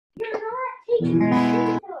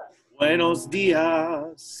Buenos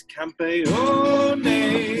días, campeones.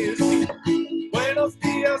 Buenos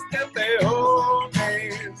días,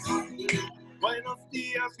 campeones. Buenos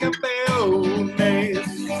días, campeones.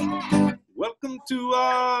 Welcome to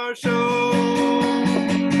our show.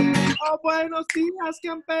 Oh, buenos días,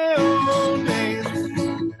 campeones.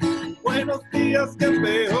 Buenos días,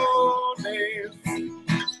 campeones.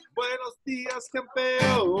 Buenos días,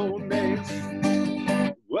 campeones.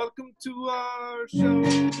 Welcome to our show.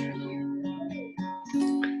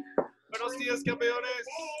 Buenos días, campeones.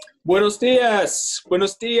 Buenos días.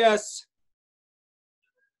 Buenos días.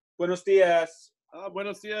 Buenos días.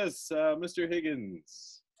 Buenos días, Mr.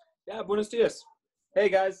 Higgins. Yeah, buenos días. Hey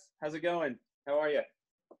guys, how's it going? How are you?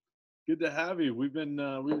 Good to have you. We've been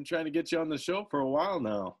trying to get you on the show for a while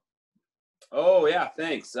now. Oh yeah,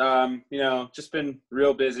 thanks. Just been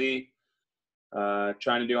real busy.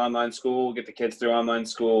 Trying to do online school, get the kids through online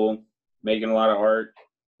school, making a lot of art.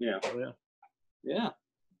 Oh, yeah. Yeah.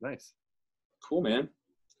 Nice. Cool, man.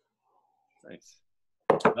 Nice.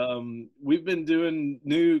 We've been doing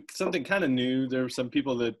something kind of new. There are some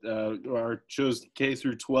people that chose K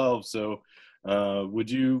through 12. So, would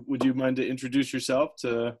you mind to introduce yourself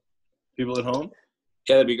to people at home?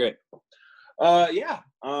 Yeah, that'd be great.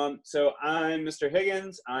 So I'm Mr.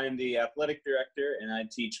 Higgins. I'm the athletic director, and I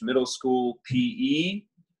teach middle school PE.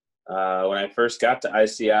 When I first got to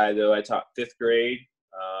ICI, though, I taught 5th grade.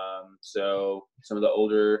 So some of the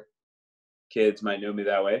older kids might know me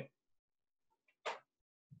that way.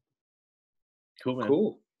 Cool, man.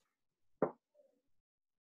 Cool.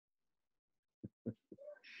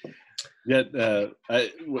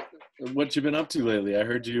 What you been up to lately? I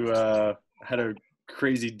heard you had a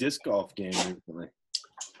crazy disc golf game recently.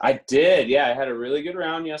 I did. Yeah, I had a really good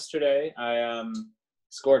round yesterday. I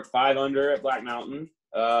scored 5 under at Black Mountain.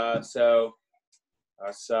 So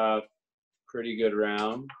that's a pretty good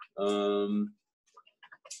round.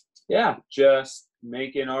 Just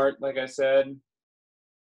making art, like I said.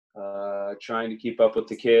 Trying to keep up with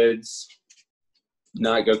the kids,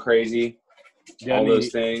 not go crazy, those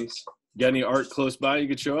things. Got any art close by you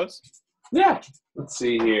could show us? Yeah. Let's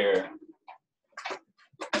see here.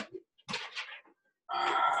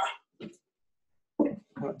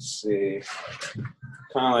 Let's see.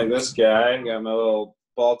 Kind of like this guy. Got my little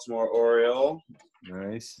Baltimore Oriole.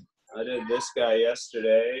 Nice. I did this guy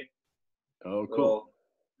yesterday. Oh, cool.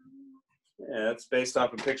 Yeah, that's based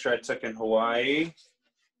off a picture I took in Hawaii.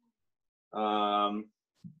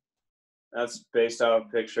 That's based off a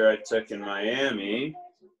picture I took in Miami.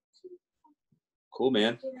 Cool,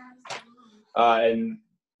 man. And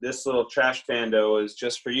this little trash pando is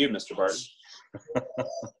just for you, Mr. Barton.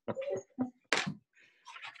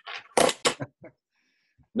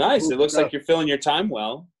 Nice. It looks like you're filling your time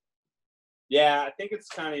well. Yeah, I think it's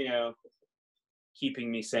kind of, keeping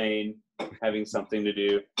me sane, having something to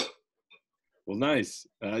do. Well, nice.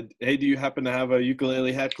 Hey, do you happen to have a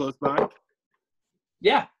ukulele hat close by?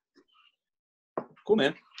 Yeah. Cool,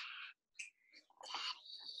 man.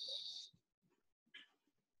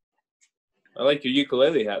 I like your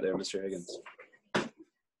ukulele hat there, Mr. Higgins.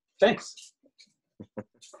 Thanks.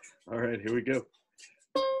 All right, here we go.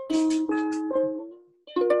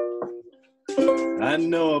 I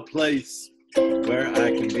know a place where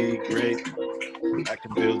I can be great. I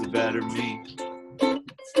can build a better me.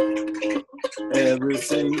 Every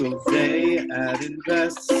single day at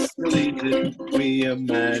Invest Collegiate, we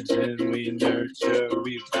imagine, we nurture,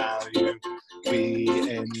 we value, we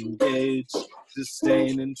engage,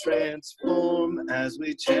 sustain, and transform as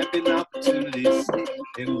we champion opportunities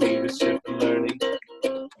in leadership and learning,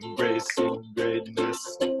 embracing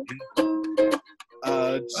greatness,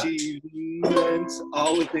 achievement,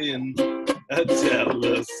 all within a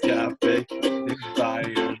telescopic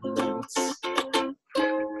environment.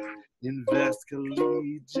 Invest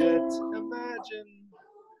Collegiate, imagine.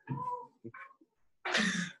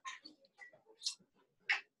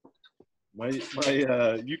 My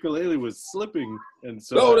ukulele was slipping, and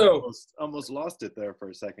so I almost lost it there for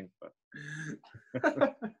a second. But.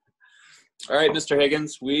 All right, Mr.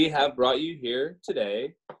 Higgins, we have brought you here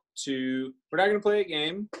today we're not going to play a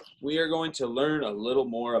game. We are going to learn a little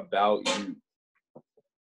more about you.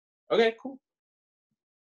 Okay, cool.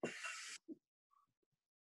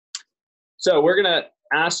 So we're going to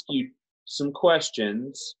ask you some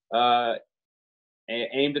questions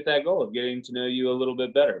aimed at that goal of getting to know you a little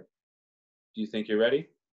bit better. Do you think you're ready?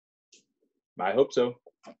 I hope so.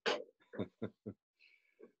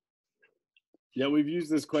 Yeah, we've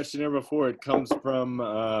used this questionnaire before. It comes from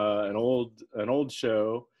an old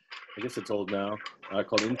show I guess it's old now,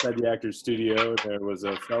 called Inside the Actors Studio. There was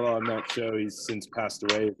a fellow on that show. He's since passed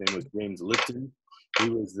away. His name was James Lipton. He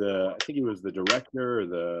was I think he was the director,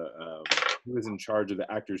 or he was in charge of the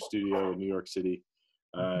Actors Studio in New York City.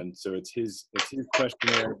 And so it's his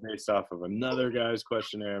questionnaire based off of another guy's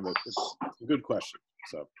questionnaire, but it's a good question.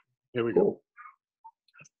 So here we go.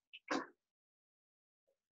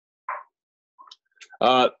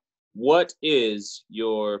 What is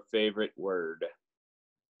your favorite word?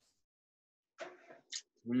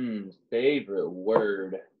 Favorite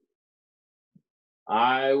word.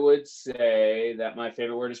 I would say that my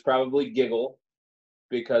favorite word is probably giggle,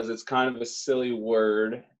 because it's kind of a silly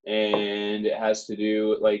word and it has to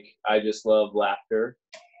do, like, I just love laughter.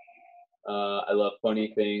 I love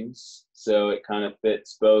funny things. So it kind of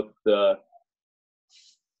fits both the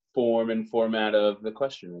form and format of the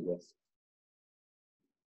question, I guess.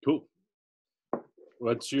 Cool.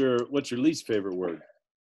 What's your least favorite word?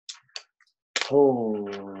 Oh,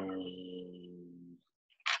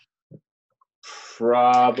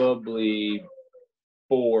 probably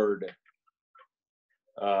bored.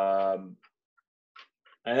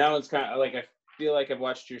 And that one's kind of like, I feel like I've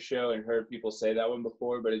watched your show and heard people say that one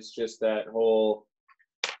before, but it's just that whole,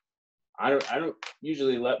 I don't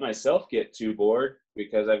usually let myself get too bored,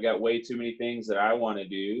 because I've got way too many things that I want to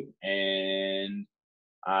do, and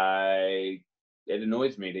it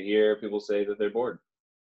annoys me to hear people say that they're bored.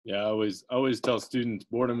 Yeah, I always tell students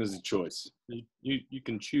boredom is a choice. You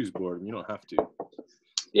can choose boredom. You don't have to.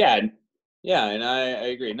 Yeah, and I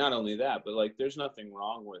agree. Not only that, but like, there's nothing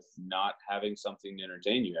wrong with not having something to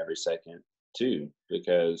entertain you every second too,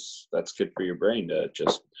 because that's good for your brain to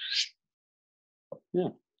just. Yeah,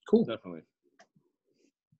 cool. Definitely.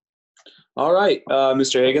 All right,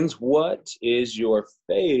 Mr. Higgins, what is your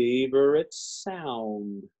favorite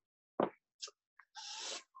sound?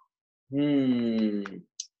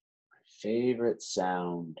 Favorite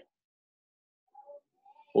sound.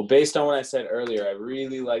 Well, based on what I said earlier, I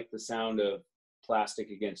really like the sound of Plastic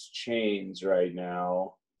Against Chains right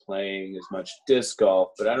now, playing as much disc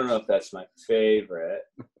golf, but I don't know if that's my favorite.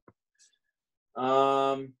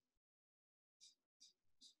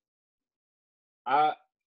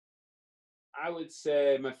 I would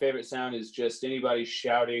say my favorite sound is just anybody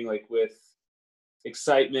shouting, like, with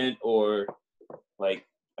excitement or like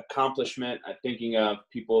accomplishment. I'm thinking of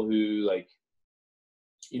people who, like,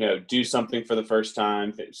 do something for the first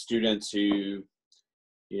time, students who,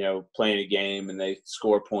 playing a game and they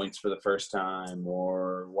score points for the first time,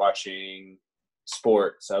 or watching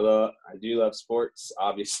sports. I do love sports,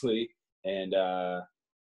 obviously, and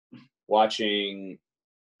watching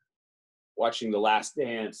The Last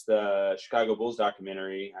Dance, the Chicago Bulls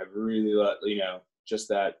documentary. I really love, just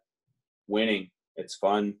that winning. It's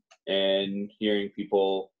fun, and hearing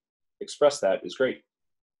people express that is great.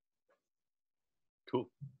 Cool.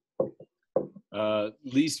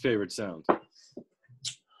 Least favorite sound?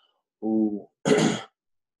 Ooh.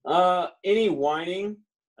 Any whining.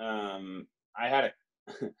 I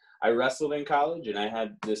wrestled in college, and I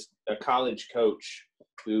had a college coach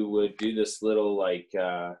who would do this little, like,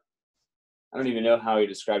 I don't even know how he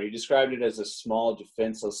described it. He described it as a small,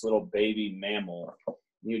 defenseless little baby mammal.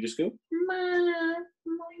 You just go,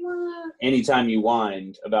 anytime you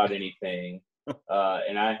whined about anything.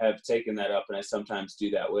 And I have taken that up, and I sometimes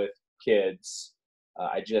do that with kids.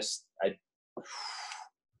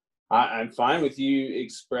 I'm fine with you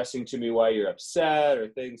expressing to me why you're upset or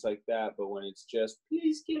things like that, but when it's just,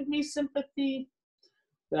 please give me sympathy,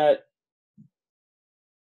 that,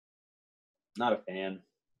 not a fan.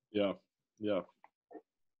 Yeah.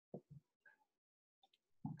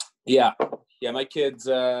 My kids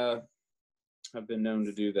have been known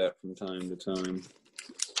to do that from time to time.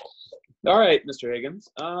 All right, Mr. Higgins.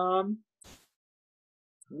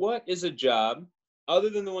 What is a job, other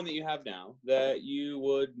than the one that you have now, that you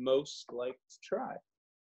would most like to try?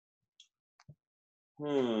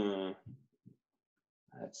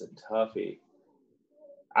 That's a toughie.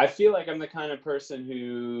 I feel like I'm the kind of person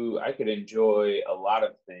who I could enjoy a lot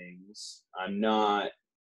of things. I'm not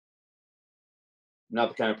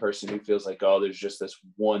the kind of person who feels like, oh, there's just this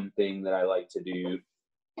one thing that I like to do.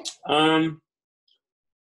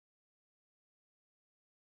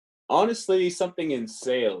 Honestly, something in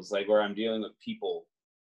sales, like where I'm dealing with people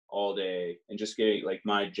all day and just getting, like,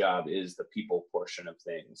 my job is the people portion of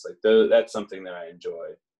things. Like, that's something that I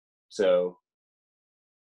enjoy. So,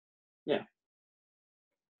 yeah.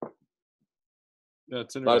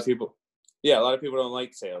 That's interesting. A lot of people don't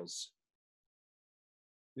like sales.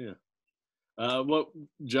 Yeah. What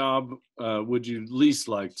job would you least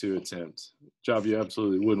like to attempt? Job you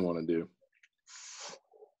absolutely wouldn't want to do?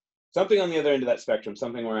 something on the other end of that spectrum,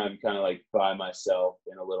 something where I'm kind of like by myself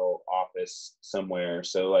in a little office somewhere.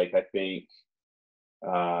 So like, I think,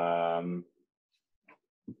 I don't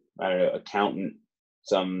know, accountant,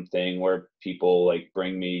 something where people like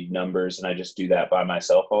bring me numbers and I just do that by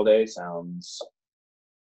myself all day sounds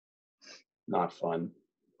not fun.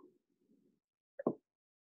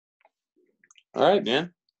 All right,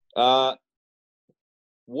 man.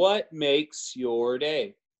 What makes your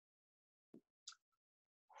day?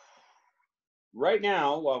 Right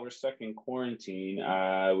now, while we're stuck in quarantine,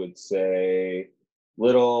 I would say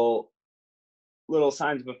little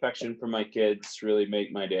signs of affection from my kids really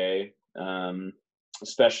make my day.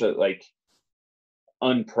 Especially like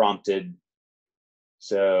unprompted.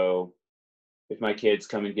 So if my kids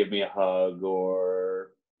come and give me a hug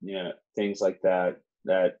or things like that,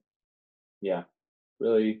 yeah,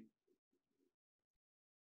 really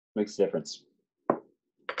makes a difference.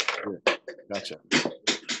 Yeah, gotcha.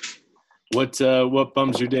 What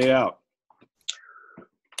bums your day out?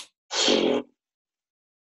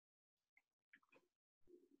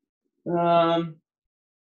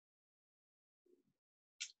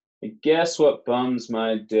 I guess what bums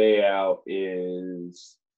my day out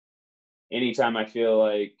is anytime I feel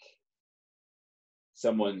like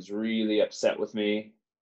someone's really upset with me.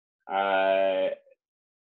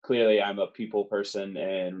 Clearly I'm a people person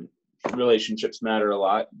and relationships matter a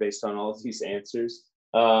lot based on all of these answers.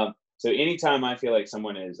 So anytime I feel like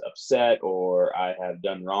someone is upset or I have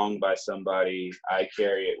done wrong by somebody, I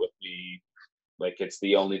carry it with me like it's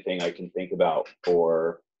the only thing I can think about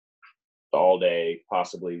for all day,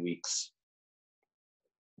 possibly weeks.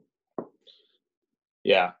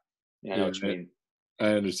 Yeah, I know what you mean.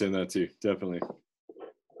 I understand that too, definitely.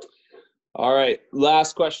 All right,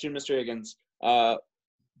 last question, Mr. Higgins.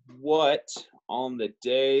 What on the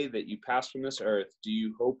day that you pass from this earth do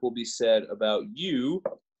you hope will be said about you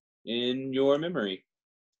in your memory?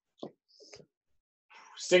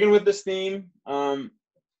 Sticking with this theme,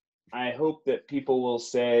 I hope that people will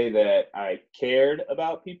say that I cared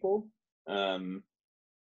about people.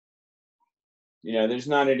 There's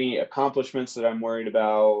not any accomplishments that I'm worried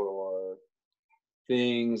about or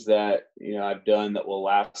things that I've done that will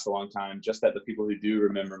last a long time. Just that the people who do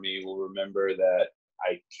remember me will remember that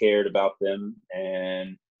I cared about them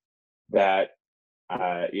and that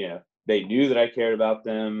they knew that I cared about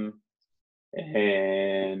them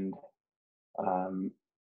and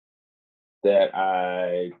that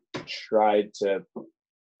I tried to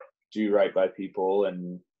do right by people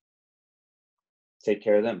and take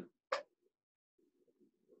care of them.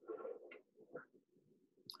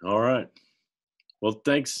 All right. Well,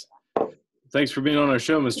 thanks for being on our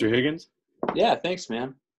show, Mr. Higgins. Yeah, thanks,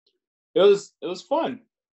 man. It was fun.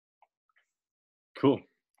 Cool.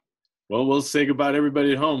 Well, we'll say goodbye to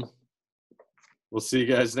everybody at home. We'll see you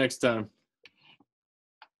guys next time.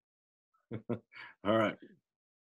 All right.